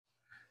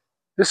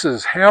This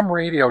is Ham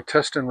Radio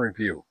Test and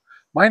Review.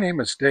 My name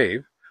is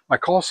Dave. My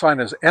call sign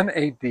is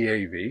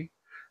NADAV,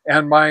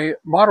 and my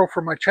motto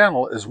for my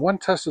channel is one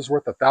test is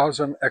worth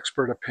 1,000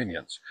 expert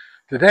opinions.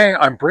 Today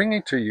I'm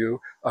bringing to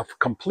you a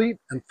complete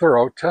and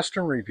thorough test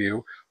and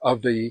review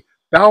of the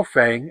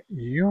Baofeng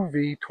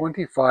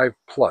UV-25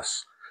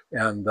 Plus.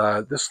 And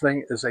this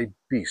thing is a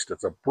beast.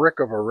 It's a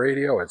brick of a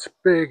radio. It's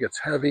big,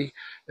 it's heavy,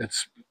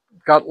 it's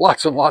got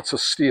lots and lots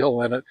of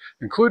steel in it,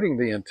 including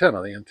the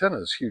antenna. The antenna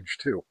is huge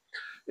too.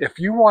 If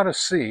you want to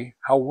see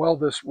how well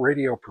this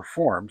radio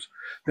performs,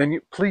 then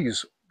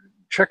please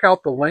check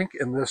out the link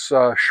in this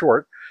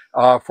short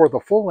for the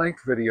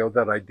full-length video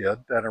that I did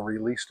that I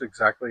released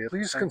exactly.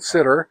 Please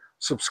consider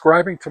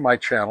subscribing to my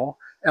channel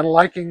and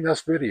liking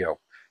this video.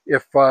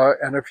 If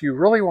you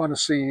really want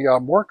to see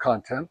more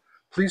content,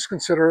 please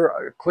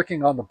consider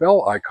clicking on the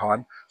bell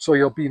icon so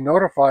you'll be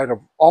notified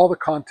of all the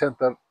content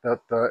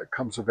that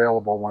comes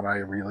available when I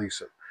release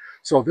it.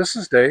 So this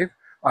is Dave.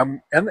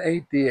 I'm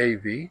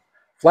NADAV.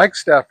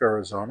 Flagstaff,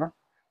 Arizona,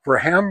 for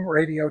Ham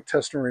Radio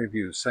Test and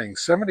Review, saying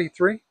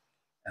 73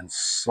 and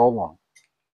so long.